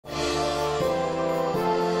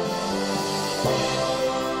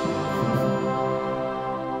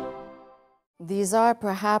These are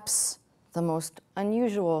perhaps the most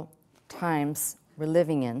unusual times we're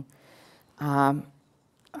living in.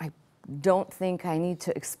 I don't think I need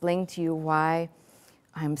to explain to you why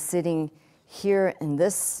I'm sitting here in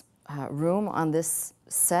this room on this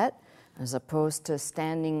set as opposed to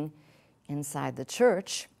standing inside the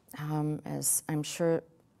church, as I'm sure,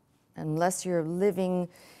 unless you're living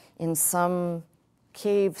in some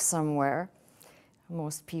cave somewhere,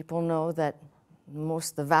 most people know that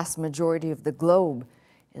the vast majority of the globe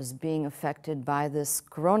is being affected by this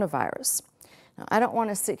coronavirus. Now, I don't want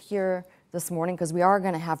to sit here this morning because we are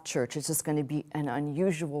going to have church. It's just going to be an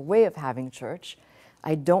unusual way of having church.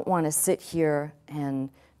 I don't want to sit here and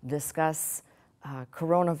discuss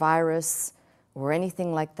coronavirus or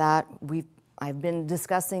anything like that. I've been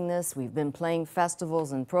discussing this. We've been playing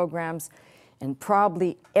festivals and programs, and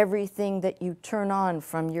probably everything that you turn on,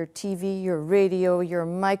 from your TV, your radio, your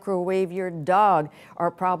microwave, your dog,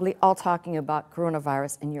 are probably all talking about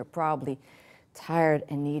coronavirus, and you're probably tired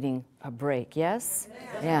and needing a break, yes?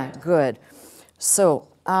 Yeah, good. So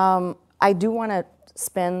I do want to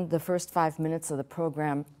spend the first 5 minutes of the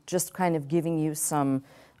program just kind of giving you some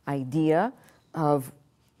idea of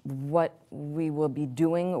what we will be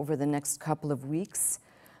doing over the next couple of weeks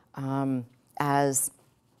as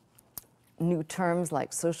new terms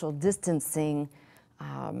like social distancing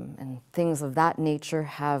and things of that nature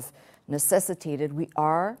have necessitated. We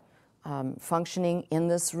are functioning in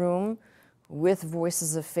this room with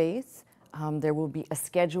Voices of Faith. There will be a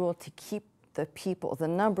schedule to keep the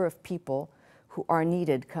number of people who are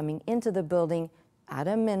needed coming into the building at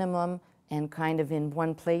a minimum and kind of in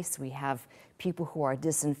one place. We have people who are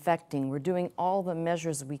disinfecting. We're doing all the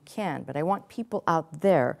measures we can, but I want people out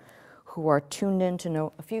there who are tuned in to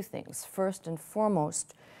know a few things. First and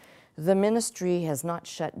foremost, the ministry has not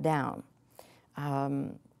shut down.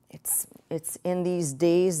 It's in these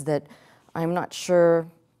days that I'm not sure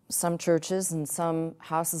some churches and some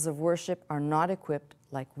houses of worship are not equipped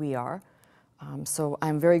like we are. So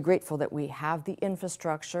I'm very grateful that we have the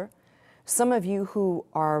infrastructure. Some of you who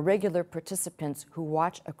are regular participants who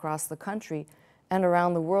watch across the country and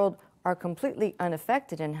around the world are completely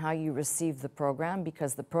unaffected in how you receive the program,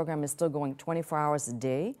 because the program is still going 24 hours a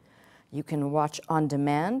day. You can watch on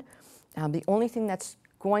demand. The only thing that's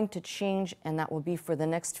going to change, and that will be for the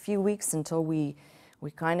next few weeks until we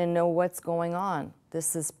kind of know what's going on.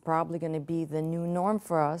 This is probably going to be the new norm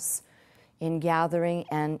for us in gathering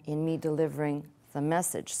and in me delivering the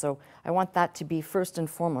message. So I want that to be first and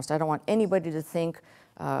foremost. I don't want anybody to think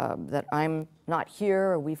that I'm not here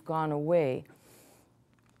or we've gone away.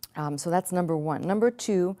 So that's number one. Number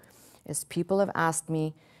two is people have asked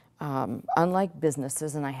me, unlike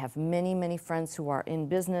businesses, and I have many, many friends who are in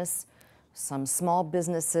business, some small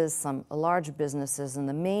businesses, some large businesses, and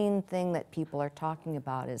the main thing that people are talking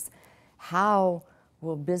about is how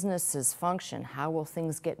will businesses function? How will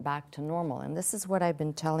things get back to normal? And this is what I've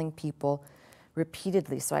been telling people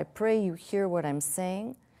repeatedly. So I pray you hear what I'm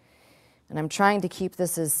saying, and I'm trying to keep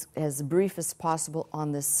this as brief as possible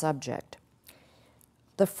on this subject.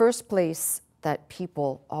 The first place that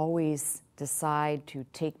people always decide to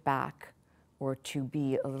take back or to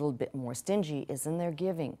be a little bit more stingy is in their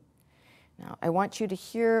giving. Now, I want you to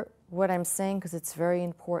hear what I'm saying because it's very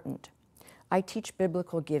important. I teach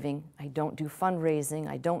biblical giving. I don't do fundraising.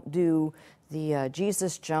 I don't do the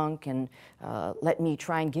Jesus junk and let me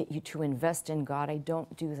try and get you to invest in God. I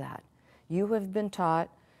don't do that. You have been taught,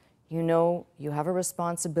 you know you have a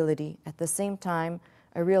responsibility. At the same time,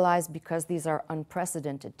 I realize because these are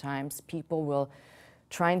unprecedented times, people will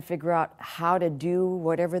try and figure out how to do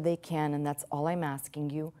whatever they can, and that's all I'm asking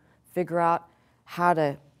you. Figure out how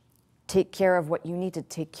to take care of what you need to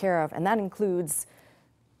take care of, and that includes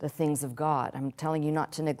the things of God. I'm telling you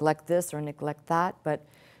not to neglect this or neglect that, but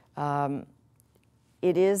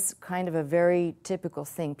it is kind of a very typical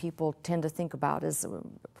thing people tend to think about. Is a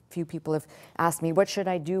few people have asked me, what should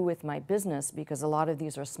I do with my business? Because a lot of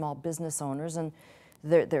these are small business owners, and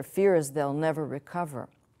their fear is they'll never recover.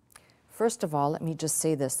 First of all, let me just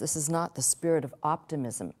say this. This is not the spirit of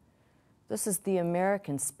optimism. This is the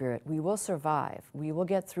American spirit. We will survive. We will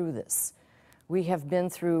get through this. We have been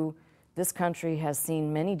through, this country has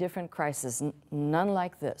seen many different crises, none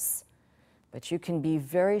like this. But you can be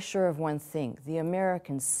very sure of one thing, the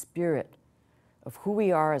American spirit of who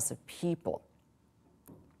we are as a people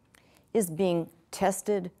is being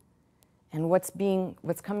tested, and what's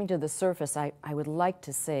coming to the surface, I would like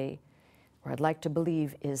to say, or I'd like to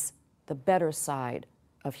believe, is the better side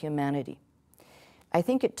of humanity. I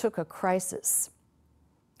think it took a crisis,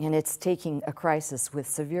 and it's taking a crisis with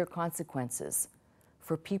severe consequences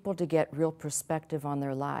for people to get real perspective on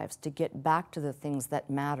their lives, to get back to the things that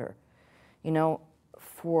matter. You know,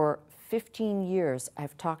 for 15 years,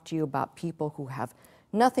 I've talked to you about people who have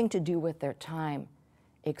nothing to do with their time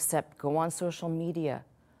except go on social media,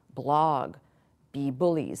 blog, be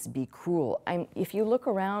bullies, be cruel. If you look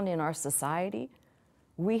around in our society,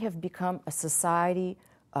 we have become a society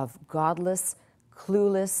of godless,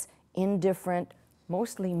 clueless, indifferent,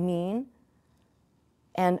 mostly mean,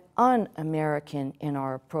 and un-American in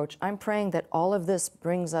our approach. I'm praying that all of this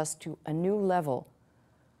brings us to a new level,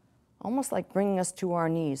 almost like bringing us to our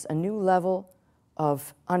knees, a new level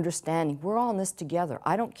of understanding. We're all in this together.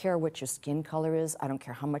 I don't care what your skin color is. I don't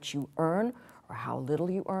care how much you earn or how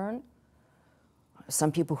little you earn.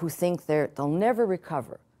 Some people who think they'll never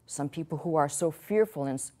recover. Some people who are so fearful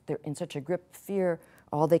and they're in such a grip of fear,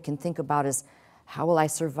 all they can think about is, how will I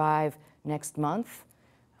survive next month?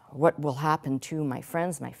 What will happen to my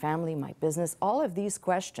friends, my family, my business? All of these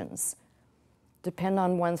questions depend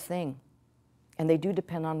on one thing, and they do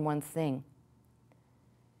depend on one thing: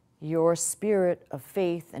 your spirit of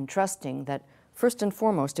faith and trusting that, first and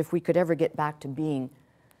foremost, if we could ever get back to being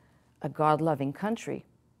a God-loving country,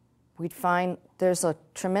 we'd find there's a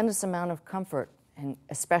tremendous amount of comfort, and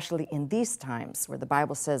especially in these times where the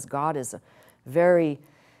Bible says God is very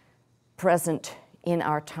present in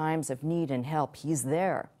our times of need and help. He's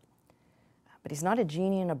there. But he's not a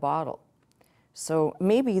genie in a bottle. So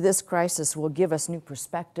maybe this crisis will give us new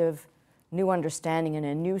perspective, new understanding, and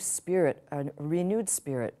a new spirit, a renewed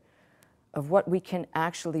spirit of what we can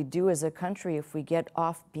actually do as a country if we get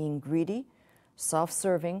off being greedy,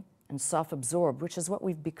 self-serving, and self-absorbed, which is what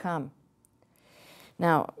we've become.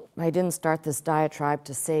 Now, I didn't start this diatribe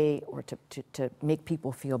to say or to make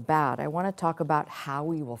people feel bad. I want to talk about how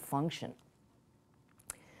we will function.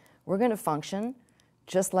 We're going to function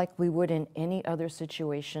just like we would in any other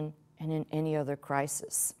situation and in any other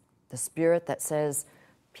crisis. The spirit that says,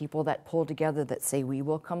 people that pull together that say we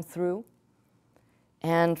will come through.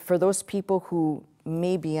 And for those people who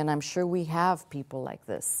maybe, and I'm sure we have people like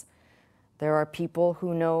this, there are people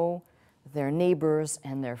who know their neighbors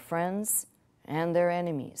and their friends and their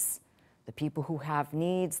enemies, the people who have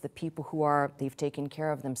needs, the people who they've taken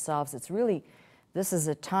care of themselves. It's really, this is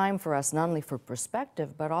a time for us not only for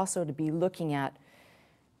perspective, but also to be looking at,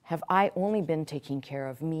 have I only been taking care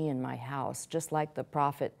of me and my house? Just like the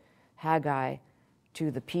prophet Haggai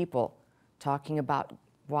to the people, talking about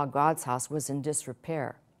while God's house was in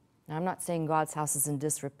disrepair. Now, I'm not saying God's house is in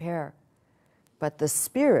disrepair, but the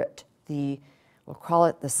spirit, we'll call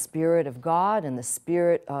it the spirit of God and the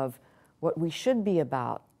spirit of what we should be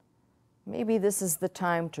about. Maybe this is the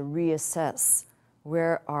time to reassess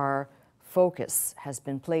where our focus has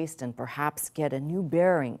been placed and perhaps get a new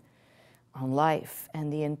bearing on life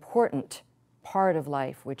and the important part of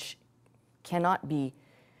life, which cannot be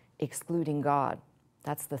excluding God.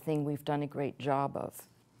 That's the thing we've done a great job of.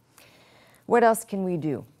 What else can we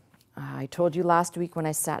do? I told you last week when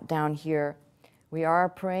I sat down here, we are a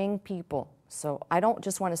praying people. So I don't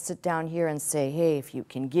just want to sit down here and say, hey, if you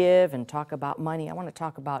can give and talk about money. I want to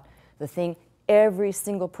talk about the thing every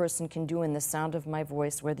single person can do in the sound of my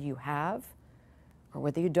voice, whether you have or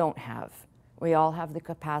whether you don't have. We all have the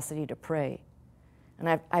capacity to pray.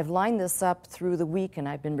 And I've lined this up through the week, and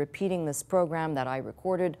I've been repeating this program that I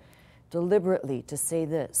recorded deliberately to say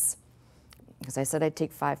this. Because I said I'd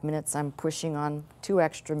take 5 minutes, I'm pushing on 2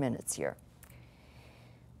 extra minutes here.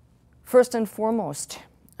 First and foremost,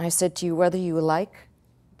 I said to you, whether you like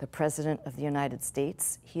the President of the United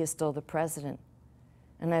States, he is still the President.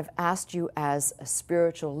 And I've asked you as a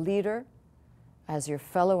spiritual leader, as your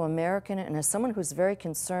fellow American, and as someone who's very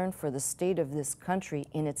concerned for the state of this country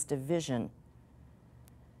in its division,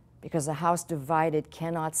 because a house divided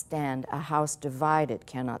cannot stand, a house divided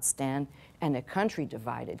cannot stand, and a country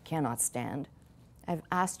divided cannot stand. I've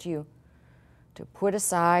asked you to put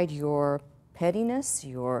aside your pettiness,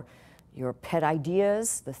 your pet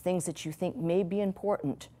ideas, the things that you think may be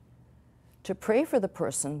important, to pray for the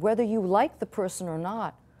person, whether you like the person or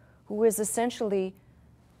not, who is essentially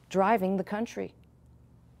driving the country.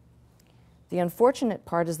 The unfortunate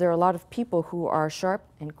part is there are a lot of people who are sharp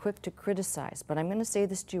and quick to criticize, but I'm going to say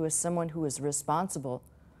this to you as someone who is responsible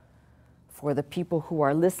for the people who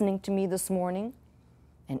are listening to me this morning,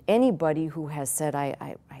 and anybody who has said,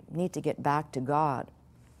 I need to get back to God.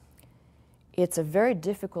 It's a very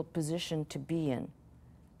difficult position to be in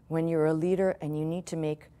when you're a leader and you need to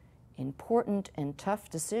make important and tough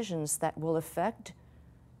decisions that will affect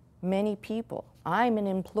many people. I'm an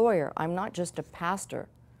employer. I'm not just a pastor.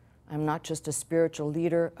 I'm not just a spiritual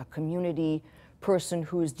leader, a community person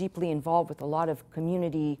who is deeply involved with a lot of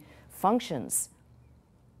community functions.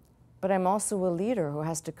 but I'm also a leader who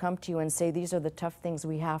has to come to you and say, these are the tough things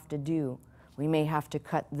we have to do. We may have to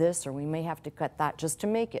cut this or we may have to cut that just to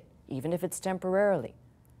make it, even if it's temporarily.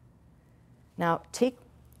 Now, take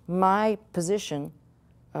my position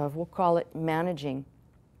of, we'll call it managing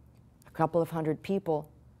a couple of hundred people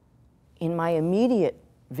in my immediate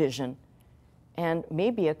vision, and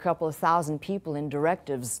maybe a couple of thousand people in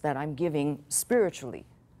directives that I'm giving spiritually.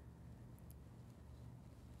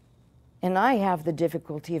 And I have the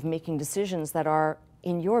difficulty of making decisions that are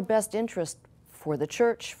in your best interest for the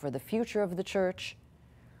church, for the future of the church,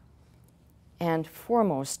 and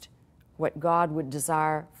foremost, what God would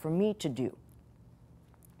desire for me to do.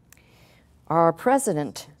 Our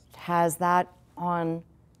president has that on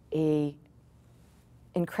an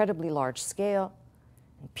incredibly large scale.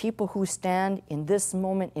 And people who stand in this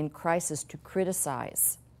moment in crisis to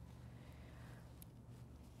criticize.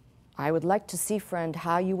 I would like to see, friend,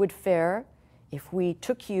 how you would fare if we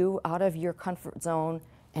took you out of your comfort zone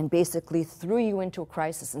and basically threw you into a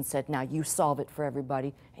crisis and said, now you solve it for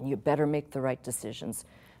everybody and you better make the right decisions.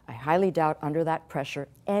 I highly doubt under that pressure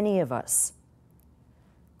any of us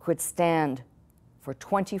could stand for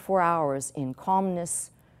 24 hours in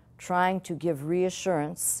calmness, trying to give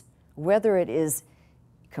reassurance, whether it is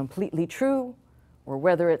completely true or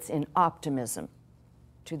whether it's in optimism,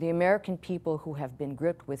 to the American people who have been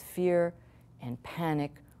gripped with fear and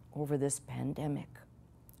panic over this pandemic.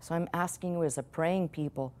 So I'm asking you as a praying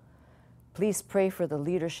people, please pray for the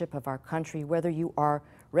leadership of our country, whether you are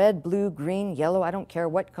red, blue, green, yellow, I don't care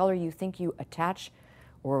what color you think you attach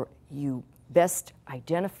or you best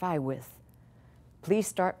identify with. Please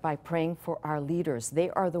start by praying for our leaders. They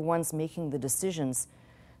are the ones making the decisions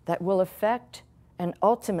that will affect and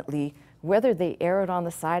ultimately whether they err it on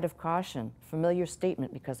the side of caution. Familiar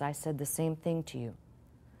statement, because I said the same thing to you.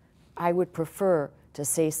 I would prefer to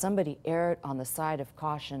say somebody erred on the side of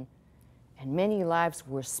caution and many lives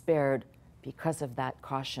were spared because of that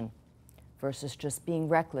caution versus just being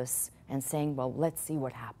reckless and saying, well, let's see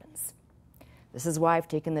what happens. This is why I've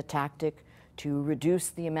taken the tactic to reduce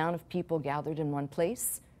the amount of people gathered in one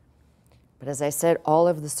place. But as I said, all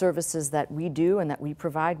of the services that we do and that we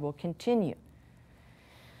provide will continue.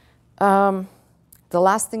 The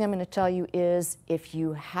last thing I'm going to tell you is if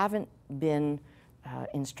you haven't been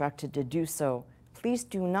instructed to do so, please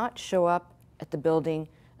do not show up at the building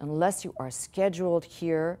unless you are scheduled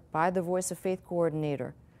here by the Voice of Faith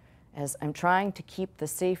coordinator, as I'm trying to keep the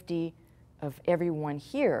safety of everyone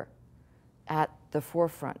here at the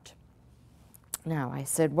forefront. Now, I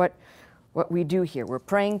said what we do here. We're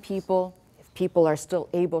praying people. If people are still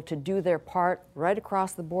able to do their part right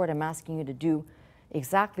across the board, I'm asking you to do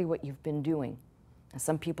exactly what you've been doing. And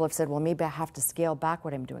some people have said, well, maybe I have to scale back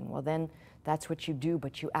what I'm doing. Well, then that's what you do,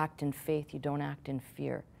 but you act in faith. You don't act in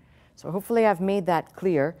fear. So hopefully I've made that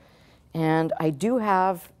clear. And I do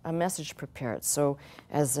have a message prepared. So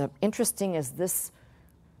as interesting as this,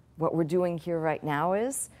 what we're doing here right now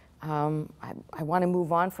is, I want to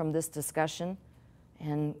move on from this discussion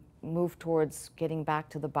and move towards getting back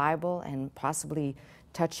to the Bible and possibly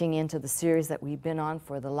touching into the series that we've been on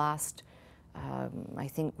for the last, I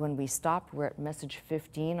think when we stopped, we're at message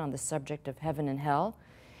 15 on the subject of heaven and hell.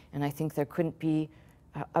 And I think there couldn't be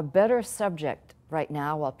a better subject right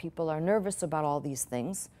now while people are nervous about all these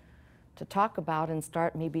things to talk about and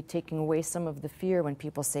start maybe taking away some of the fear when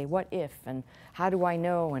people say, what if, and how do I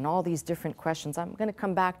know, and all these different questions. I'm going to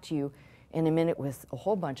come back to you in a minute with a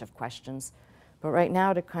whole bunch of questions. But right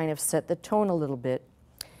now, to kind of set the tone a little bit,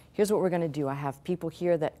 here's what we're going to do. I have people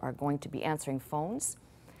here that are going to be answering phones.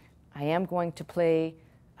 I am going to play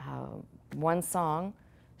one song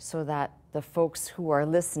so that the folks who are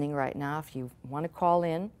listening right now, if you want to call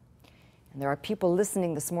in, and there are people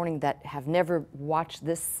listening this morning that have never watched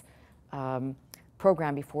this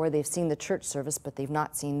program before. They've seen the church service, but they've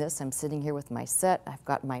not seen this. I'm sitting here with my set. I've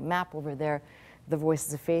got my map over there, the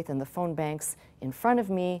Voices of Faith, and the phone banks in front of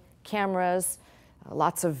me, cameras,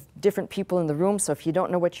 lots of different people in the room. So if you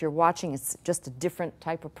don't know what you're watching, it's just a different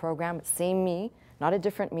type of program. It's same me, not a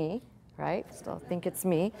different me, right? Still think it's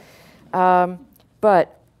me.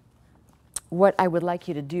 But what I would like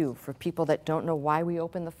you to do for people that don't know why we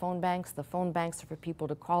open the phone banks are for people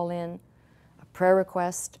to call in a prayer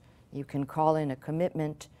request. You can call in a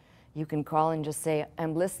commitment. You can call and just say,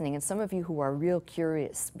 I'm listening. And some of you who are real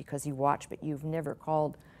curious because you watch but you've never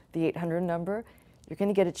called the 800 number, you're going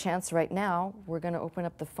to get a chance right now. We're going to open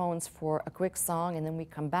up the phones for a quick song, and then we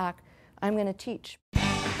come back. I'm going to teach.